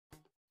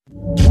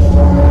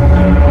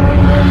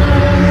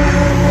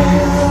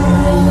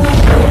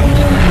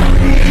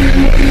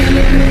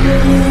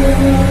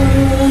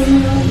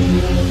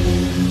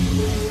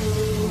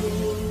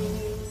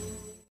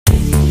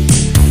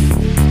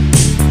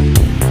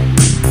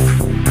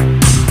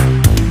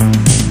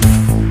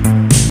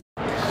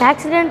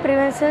Accident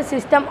prevention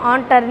system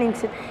on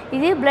turnings.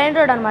 ఇది blind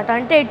road అనమాట.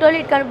 అంటే ఇటోళ్ళు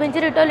ఇటు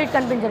కనిపించరు, ఇటోళ్ళు ఇటు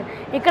కనిపించరు.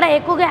 ఇక్కడ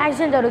ఎక్కువగా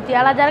యాక్సిడెంట్ జరుగుతాయి.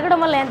 అలా జరగడం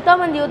వల్ల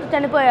ఎంతోమంది యూత్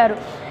చనిపోయారు.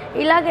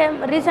 ఇలాగే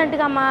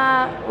రీసెంట్గా మా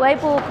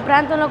వైపు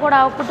ప్రాంతంలో కూడా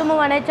కుటుంబం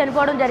అనేది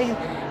చనిపోవడం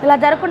జరిగింది. ఇలా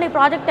జరగకుండా ఈ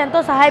ప్రాజెక్ట్ ఎంతో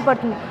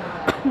సహాయపడుతుంది.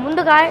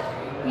 ముందుగా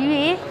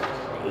ఇవి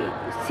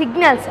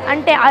సిగ్నల్స్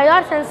అంటే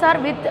ఐఆర్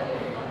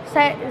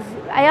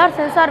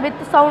సెన్సార్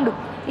విత్ సౌండ్.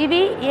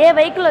 ఇవి ఏ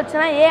వెహికల్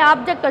వచ్చినా ఏ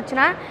ఆబ్జెక్ట్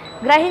వచ్చినా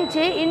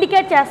గ్రహించి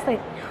ఇండికేట్ చేస్తాయి.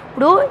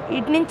 ఇప్పుడు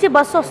ఇటు నుంచి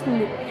బస్సు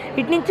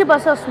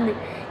వస్తుంది,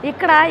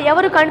 ఇక్కడ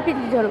ఎవరు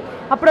కనిపించారు,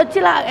 అప్పుడు వచ్చి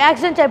ఇలా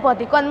యాక్సిడెంట్స్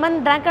అయిపోతాయి. కొంతమంది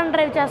డ్రంక్ అండ్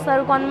డ్రైవ్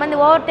చేస్తారు, కొంతమంది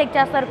ఓవర్టేక్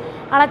చేస్తారు.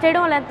 అలా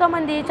చేయడం వల్ల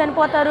ఎంతోమంది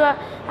చనిపోతారు.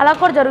 అలా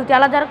కూడా జరుగుతాయి.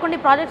 అలా జరగకుండా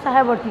ఈ ప్రాజెక్ట్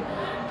సహాయపడుతుంది.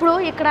 ఇప్పుడు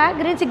ఇక్కడ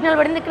గ్రీన్ సిగ్నల్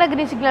పడింది, ఇక్కడ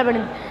గ్రీన్ సిగ్నల్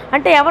పడింది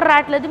అంటే ఎవరు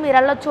రావట్లేదు, మీరు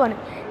వెళ్ళొచ్చు అని.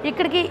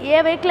 ఇక్కడికి ఏ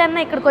వెహికల్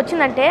అయినా ఇక్కడికి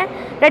వచ్చిందంటే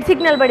రెడ్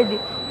సిగ్నల్ పడింది.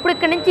 ఇప్పుడు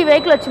ఇక్కడ నుంచి ఈ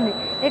వెహికల్ వచ్చింది,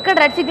 ఇక్కడ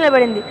రెడ్ సిగ్నల్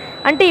పడింది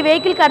అంటే ఈ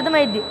వెహికల్కి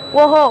అర్థమైద్ది,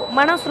 ఓహో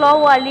మనం స్లో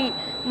అవ్వాలి,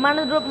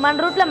 మన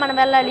రూట్లో మనం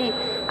వెళ్ళాలి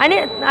అని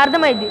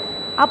అర్థమైద్ది.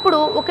 అప్పుడు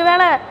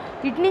ఒకవేళ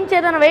ఇటు నుంచి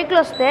ఏదైనా వెహికల్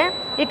వస్తే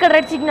ఇక్కడ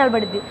రెడ్ సిగ్నల్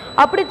పడుద్ది,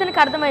 అప్పుడు ఇతనికి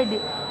అర్థమైద్ది.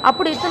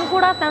 అప్పుడు ఇతను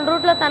కూడా తన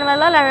రూట్లో తను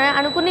వెళ్ళాలని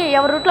అనుకుని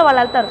ఎవరి రూట్లో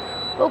వాళ్ళు వెళ్తారు.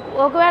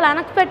 ఒకవేళ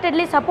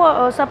అన్ఎక్స్పెక్టెడ్లీ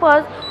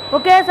సపోజ్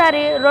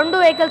ఒకేసారి 2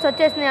 వెహికల్స్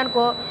వచ్చేసినాయి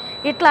అనుకో,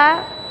 ఇట్లా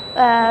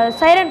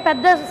సైరన్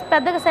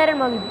పెద్దగా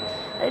సైరన్ మోగింది.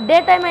 డే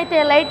టైం అయితే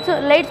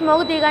లైట్స్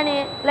మోగుతాయి కానీ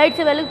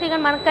లైట్స్ వెలుగుతాయి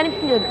కానీ మనకు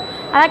కనిపించదు.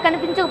 అలా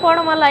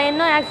కనిపించకపోవడం వల్ల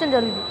ఎన్నో యాక్సిడెంట్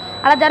జరుగుతుంది.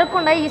 అలా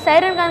జరగకుండా ఈ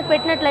సైరన్ కనుక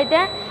పెట్టినట్లయితే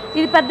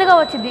ఇది పెద్దగా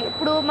వచ్చింది.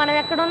 ఇప్పుడు మనం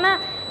ఎక్కడున్నా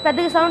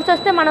పెద్దగా సౌండ్స్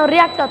వస్తే మనం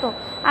రియాక్ట్ అవుతాం.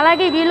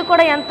 అలాగే వీళ్ళు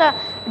కూడా ఎంత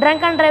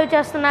డ్రంక్ అండ్ డ్రైవ్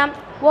చేస్తున్నా,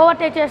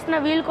 ఓవర్టేక్ చేస్తున్నా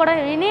వీళ్ళు కూడా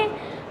విని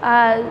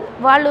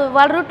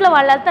వాళ్ళ రూట్లో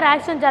వాళ్ళు వెళ్తారు,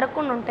 యాక్సిడెంట్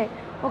జరగకుండా ఉంటాయి.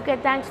 Okay,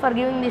 thanks for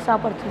giving this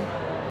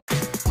opportunity.